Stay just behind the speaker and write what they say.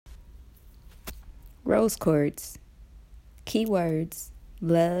Rose quartz. Keywords: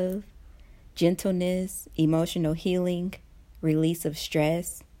 love, gentleness, emotional healing, release of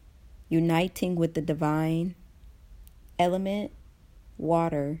stress, uniting with the divine. Element: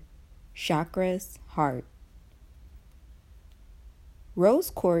 water, chakras, heart. Rose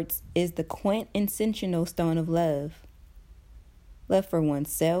quartz is the quintessential stone of love. Love for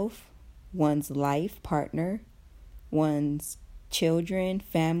oneself, one's life partner, one's children,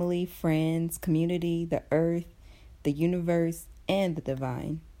 family, friends, community, the earth, the universe, and the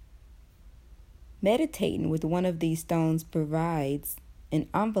divine. Meditating with one of these stones provides an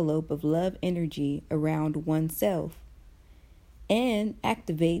envelope of love energy around oneself and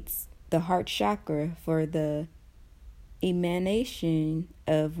activates the heart chakra for the emanation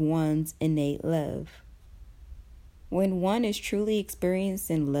of one's innate love. When one is truly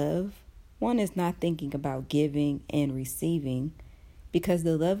experiencing love, one is not thinking about giving and receiving because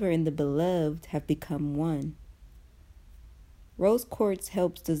the lover and the beloved have become one. Rose quartz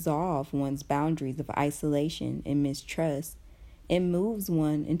helps dissolve one's boundaries of isolation and mistrust and moves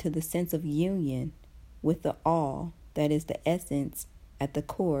one into the sense of union with the all that is the essence at the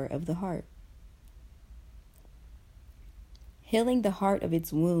core of the heart. Healing the heart of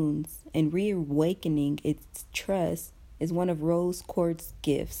its wounds and reawakening its trust is one of rose quartz's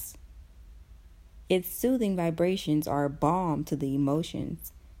gifts. Its soothing vibrations are a balm to the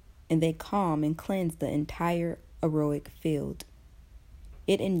emotions, and they calm and cleanse the entire auric field.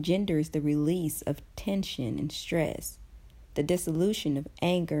 It engenders the release of tension and stress, the dissolution of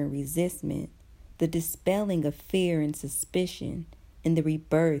anger and resentment, the dispelling of fear and suspicion, and the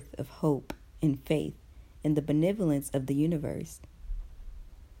rebirth of hope and faith in the benevolence of the universe.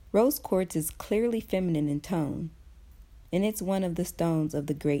 Rose quartz is clearly feminine in tone, and it's one of the stones of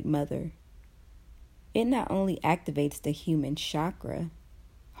the Great Mother. It not only activates the human chakra,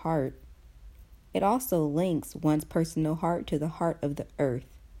 heart, it also links one's personal heart to the heart of the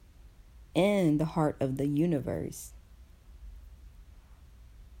earth and the heart of the universe.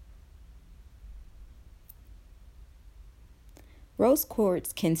 Rose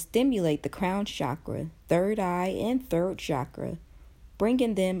quartz can stimulate the crown chakra, third eye, and throat chakra,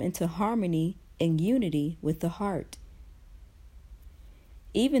 bringing them into harmony and unity with the heart.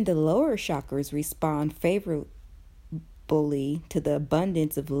 Even the lower chakras respond favorably to the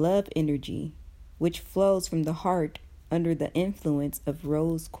abundance of love energy, which flows from the heart under the influence of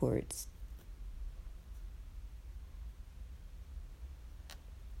rose quartz.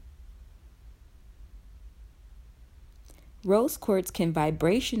 Rose quartz can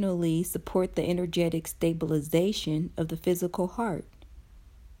vibrationally support the energetic stabilization of the physical heart.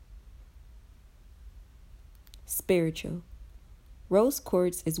 Spiritual. Rose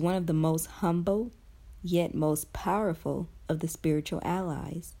quartz is one of the most humble, yet most powerful of the spiritual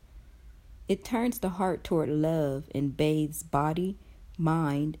allies. It turns the heart toward love and bathes body,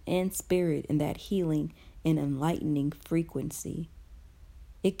 mind, and spirit in that healing and enlightening frequency.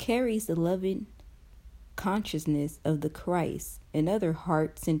 It carries the loving consciousness of the Christ and other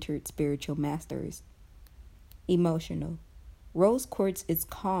heart-centered spiritual masters. Emotional. Rose quartz is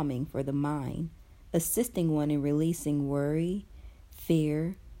calming for the mind, assisting one in releasing worry,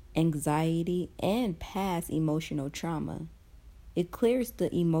 fear, anxiety, and past emotional trauma. It clears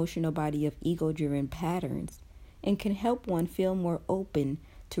the emotional body of ego-driven patterns and can help one feel more open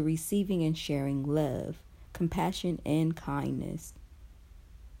to receiving and sharing love, compassion, and kindness.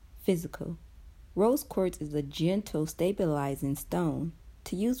 Physical. Rose quartz is a gentle, stabilizing stone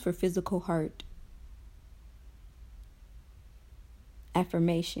to use for physical heart.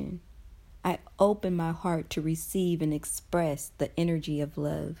 Affirmation. I open my heart to receive and express the energy of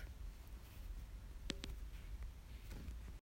love.